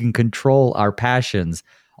so that we can control our passions.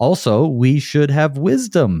 Also, we should have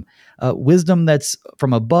wisdom, wisdom that's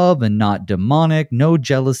from above and not demonic, no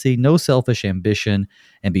jealousy, no selfish ambition,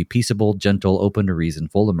 and be peaceable, gentle, open to reason,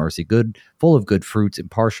 full of mercy, good, full of good fruits,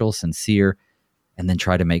 impartial, sincere, and then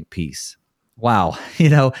try to make peace. Wow.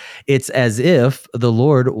 It's as if the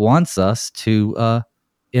Lord wants us to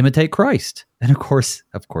imitate Christ. And of course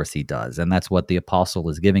he does. And that's what the apostle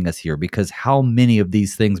is giving us here, because how many of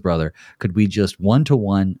these things, brother, could we just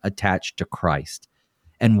one-to-one attach to Christ?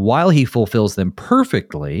 And while he fulfills them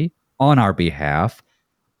perfectly on our behalf,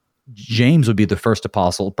 James would be the first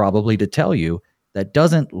apostle probably to tell you that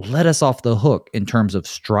doesn't let us off the hook in terms of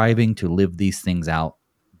striving to live these things out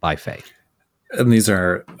by faith. And these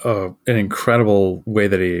are an incredible way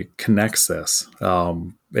that he connects this.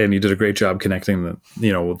 And you did a great job connecting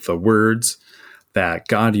the words that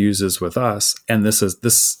God uses with us. And this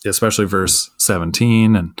especially verse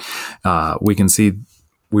 17. And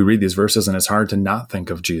we read these verses and it's hard to not think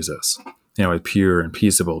of Jesus. Pure and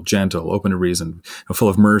peaceable, gentle, open to reason, full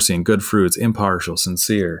of mercy and good fruits, impartial,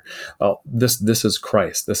 sincere. This is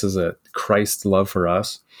Christ. This is a Christ's love for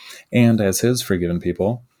us. And as his forgiven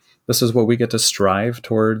people, this is what we get to strive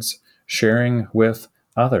towards sharing with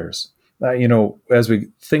others. As we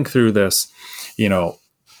think through this,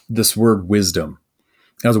 this word wisdom,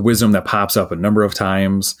 there's a wisdom that pops up a number of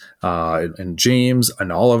times in James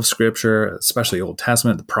and all of Scripture, especially Old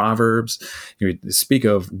Testament, the Proverbs. You speak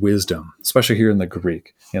of wisdom, especially here in the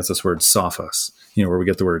Greek. It's this word sophos, where we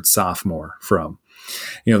get the word sophomore from.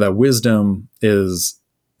 That wisdom is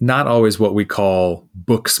not always what we call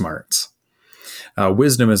book smarts.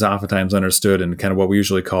 Wisdom is oftentimes understood in kind of what we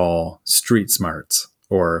usually call street smarts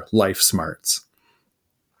or life smarts.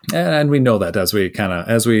 And we know that as we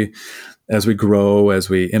grow, as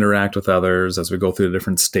we interact with others, as we go through the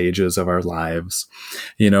different stages of our lives,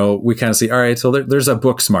 we kind of see, all right, so there's a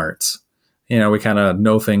book smarts. We kind of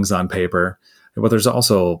know things on paper, but there's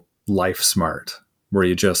also life smart where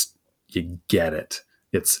you get it.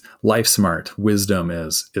 It's life smart. Wisdom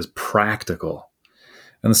is practical.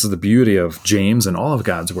 And this is the beauty of James and all of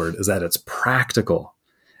God's word, is that it's practical.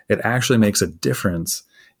 It actually makes a difference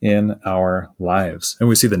in our lives. And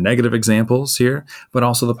we see the negative examples here, but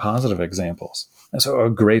also the positive examples. And so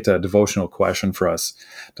a great devotional question for us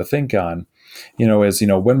to think on, is,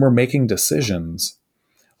 when we're making decisions,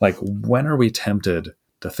 like when are we tempted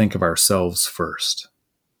to think of ourselves first?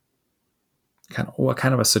 What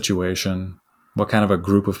kind of a situation? What kind of a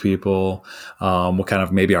group of people? What kind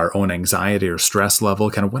of maybe our own anxiety or stress level?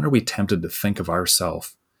 When are we tempted to think of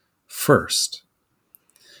ourselves first?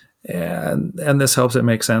 And this helps it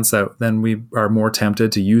make sense that then we are more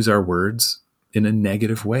tempted to use our words in a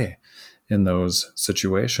negative way in those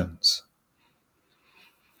situations.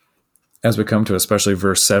 As we come to especially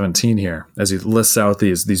verse 17 here, as he lists out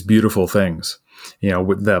these beautiful things,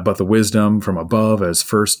 but the wisdom from above as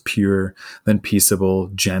first pure, then peaceable,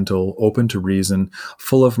 gentle, open to reason,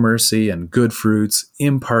 full of mercy and good fruits,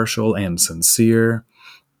 impartial and sincere.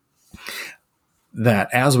 That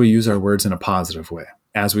as we use our words in a positive way,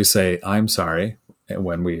 as we say, I'm sorry,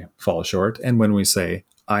 when we fall short, and when we say,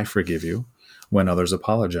 I forgive you, when others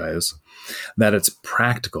apologize, that it's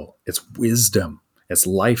practical, it's wisdom, it's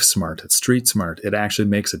life smart, it's street smart. It actually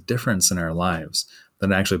makes a difference in our lives,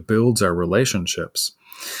 that actually builds our relationships.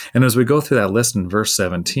 And as we go through that list in verse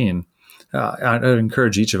 17, I'd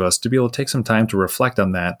encourage each of us to be able to take some time to reflect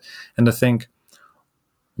on that and to think,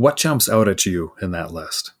 what jumps out at you in that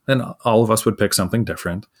list? And all of us would pick something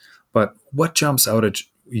different, but what jumps out at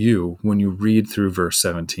you when you read through verse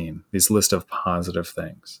 17, these list of positive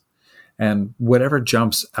things? And whatever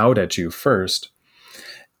jumps out at you first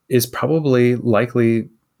is probably likely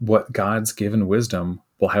what God's given wisdom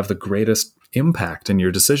will have the greatest impact in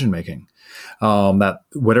your decision-making. That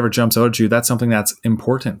whatever jumps out at you, that's something that's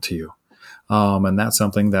important to you. And that's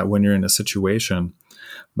something that when you're in a situation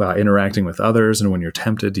interacting with others and when you're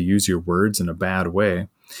tempted to use your words in a bad way,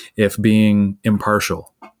 if being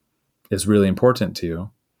impartial is really important to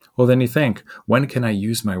you, well, then you think, when can I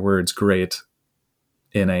use my words great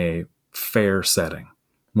in a fair setting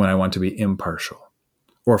when I want to be impartial?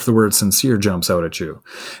 Or if the word sincere jumps out at you,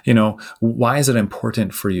 why is it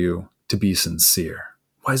important for you to be sincere?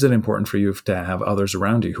 Why is it important for you to have others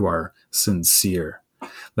around you who are sincere?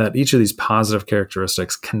 That each of these positive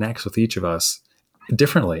characteristics connects with each of us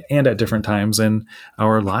differently and at different times in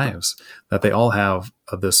our lives, that they all have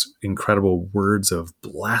this incredible words of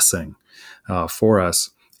blessing for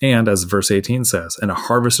us. And as verse 18 says, and a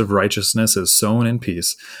harvest of righteousness is sown in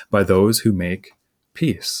peace by those who make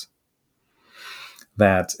peace.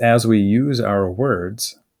 That as we use our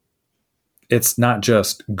words, it's not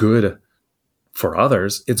just good for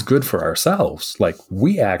others, it's good for ourselves. Like,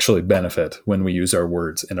 we actually benefit when we use our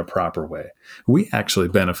words in a proper way. We actually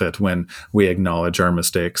benefit when we acknowledge our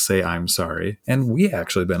mistakes, say, I'm sorry. And we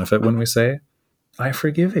actually benefit when we say, I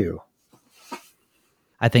forgive you.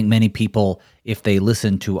 I think many people, if they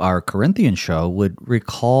listen to our Corinthian show, would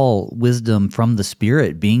recall wisdom from the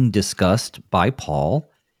Spirit being discussed by Paul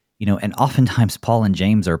And oftentimes Paul and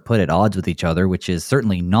James are put at odds with each other, which is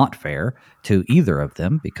certainly not fair to either of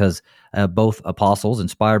them, because both apostles,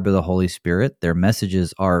 inspired by the Holy Spirit, their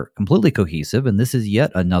messages are completely cohesive, and this is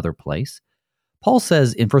yet another place. Paul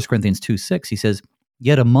says in 1 Corinthians 2:6, he says,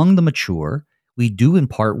 "Yet among the mature we do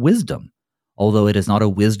impart wisdom, although it is not a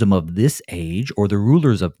wisdom of this age or the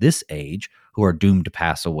rulers of this age who are doomed to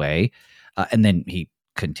pass away." And then he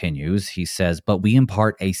continues, he says, "But we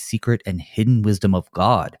impart a secret and hidden wisdom of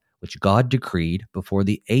God, which God decreed before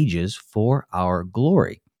the ages for our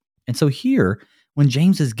glory." And so here, when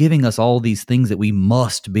James is giving us all these things that we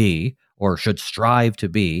must be or should strive to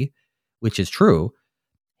be, which is true,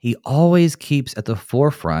 he always keeps at the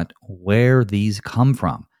forefront where these come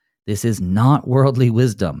from. This is not worldly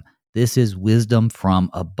wisdom. This is wisdom from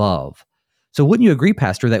above. So wouldn't you agree,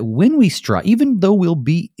 Pastor, that when we strive, even though we'll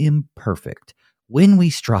be imperfect, when we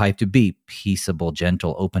strive to be peaceable,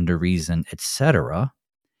 gentle, open to reason, etc.,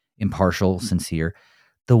 impartial, sincere,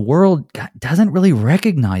 the world doesn't really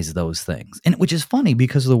recognize those things. And which is funny,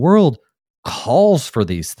 because the world calls for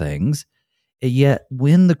these things, yet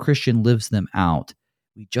when the Christian lives them out,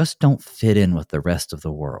 we just don't fit in with the rest of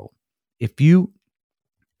the world. If you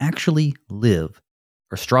actually live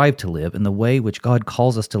or strive to live in the way which God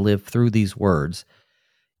calls us to live through these words,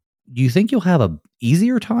 do you think you'll have an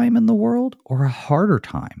easier time in the world or a harder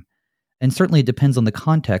time? And certainly it depends on the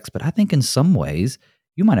context, but I think in some ways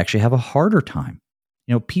you might actually have a harder time.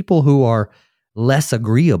 People who are less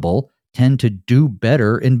agreeable tend to do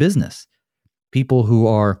better in business. People who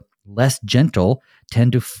are less gentle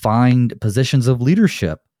tend to find positions of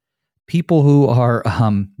leadership. People who are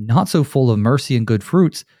not so full of mercy and good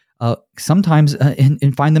fruits sometimes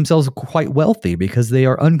and find themselves quite wealthy because they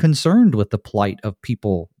are unconcerned with the plight of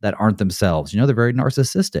people that aren't themselves. They're very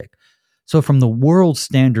narcissistic. So from the world's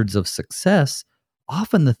standards of success,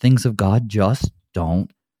 often the things of God just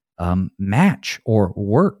don't match or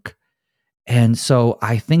work. And so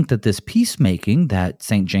I think that this peacemaking that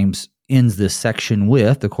St. James ends this section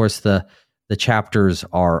with, of course, the chapters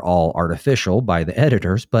are all artificial by the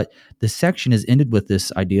editors, but the section is ended with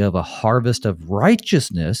this idea of a harvest of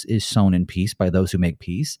righteousness is sown in peace by those who make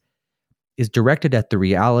peace, is directed at the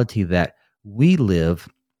reality that we live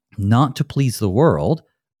not to please the world,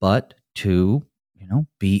 but to,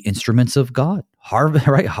 be instruments of God,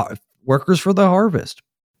 workers for the harvest,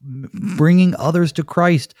 bringing others to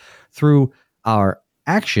Christ through our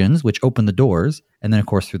actions, which open the doors, and then, of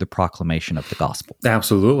course, through the proclamation of the gospel.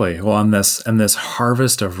 Absolutely. Well, and this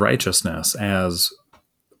harvest of righteousness as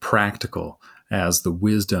practical as the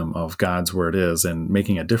wisdom of God's word is and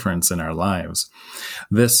making a difference in our lives,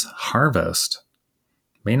 this harvest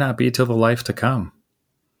may not be till the life to come.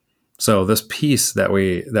 So this peace that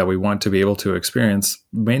we want to be able to experience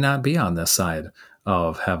may not be on this side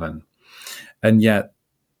of heaven. And yet,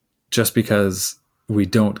 just because we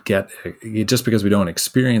don't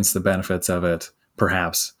experience the benefits of it,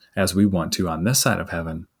 perhaps as we want to on this side of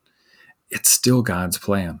heaven, it's still God's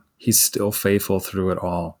plan. He's still faithful through it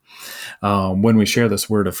all. When we share this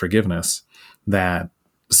word of forgiveness, that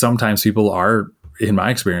sometimes people are, in my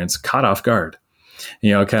experience, caught off guard.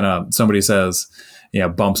 Kind of somebody says,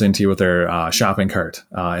 bumps into you with their shopping cart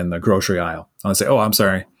in the grocery aisle. And they say, "Oh, I'm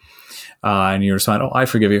sorry." And you respond, "Oh, I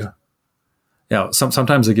forgive you."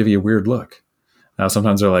 Sometimes they give you a weird look. Now,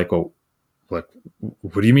 sometimes they're like, "Well, what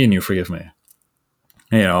do you mean you forgive me?"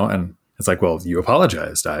 And it's like, "Well, you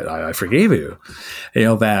apologized. I forgave you."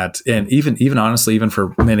 That, and even honestly, even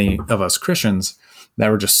for many of us Christians that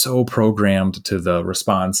were just so programmed to the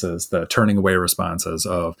responses, the turning away responses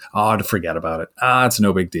of, to forget about it. It's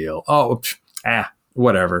no big deal.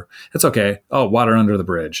 Whatever. It's okay. Oh, water under the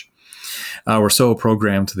bridge. We're so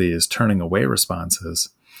programmed to these turning away responses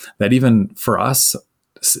that even for us,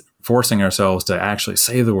 forcing ourselves to actually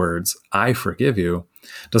say the words, "I forgive you,"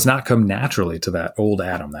 does not come naturally to that old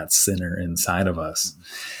Adam, that sinner inside of us.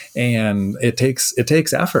 And it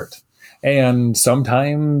takes effort. And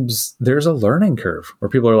sometimes there's a learning curve where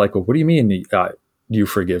people are like, "Well, what do you mean you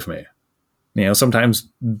forgive me?" Sometimes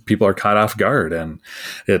people are caught off guard and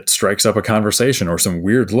it strikes up a conversation or some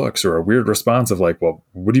weird looks or a weird response of like, "Well,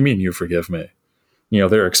 what do you mean you forgive me?"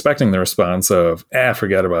 They're expecting the response of,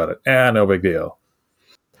 forget about it. No big deal.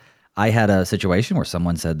 I had a situation where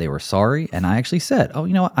someone said they were sorry, and I actually said, "Oh,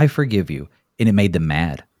 you know what? I forgive you." And it made them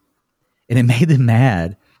mad. And it made them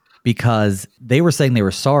mad because they were saying they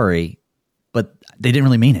were sorry, but they didn't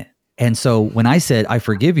really mean it. And so when I said, "I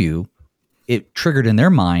forgive you," it triggered in their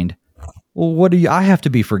mind, "Well, what do I have to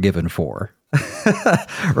be forgiven for?"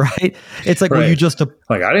 Right? It's like, right. Well, you just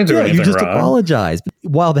I didn't do anything you just wrong. Apologize.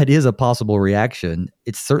 while that is a possible reaction,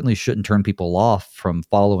 it certainly shouldn't turn people off from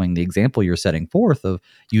following the example you're setting forth of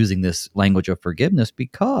using this language of forgiveness,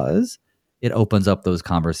 because it opens up those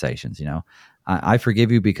conversations. I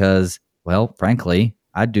forgive you because, well, frankly,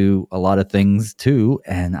 I do a lot of things too,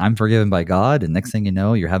 and I'm forgiven by God. And next thing you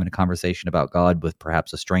know, you're having a conversation about God with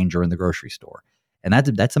perhaps a stranger in the grocery store. And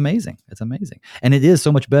that's amazing. It's amazing. And it is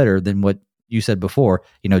so much better than what you said before,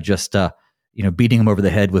 just beating them over the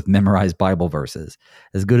head with memorized Bible verses,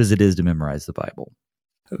 as good as it is to memorize the Bible.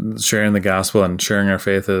 Sharing the gospel and sharing our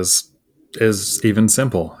faith is even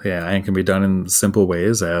simple. Yeah, and can be done in simple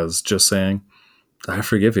ways, as just saying, I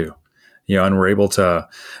forgive you. And we're able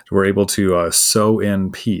to sow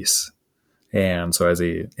in peace. And so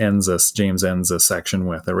as James ends this section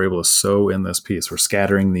with, that we're able to sow in this peace. We're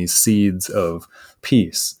scattering these seeds of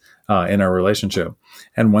peace in our relationship.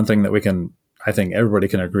 And one thing that I think everybody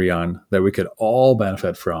can agree on, that we could all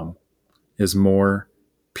benefit from, is more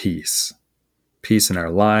peace. Peace in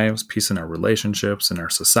our lives, peace in our relationships, in our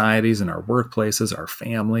societies, in our workplaces, our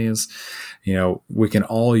families. We can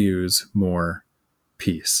all use more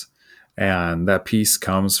peace. And that peace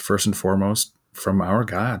comes first and foremost from our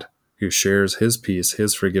God, who shares his peace,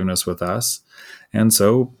 his forgiveness with us. And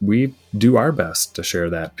so we do our best to share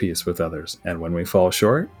that peace with others. And when we fall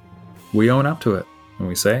short, we own up to it. And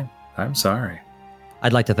we say, I'm sorry.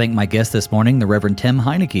 I'd like to thank my guest this morning, the Reverend Tim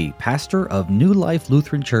Heinecke, pastor of New Life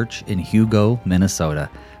Lutheran Church in Hugo, Minnesota.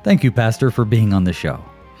 Thank you, Pastor, for being on the show.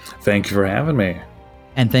 Thank you for having me.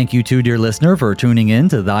 And thank you too, dear listener, for tuning in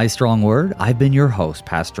to Thy Strong Word. I've been your host,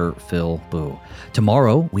 Pastor Phil Boo.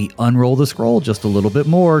 Tomorrow, we unroll the scroll just a little bit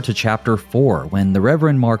more to chapter 4, when the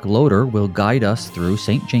Reverend Mark Loader will guide us through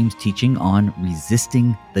St. James' teaching on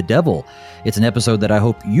resisting the devil. It's an episode that I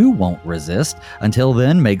hope you won't resist. Until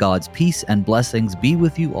then, may God's peace and blessings be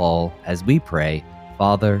with you all as we pray,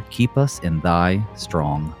 Father, keep us in Thy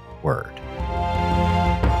strong word.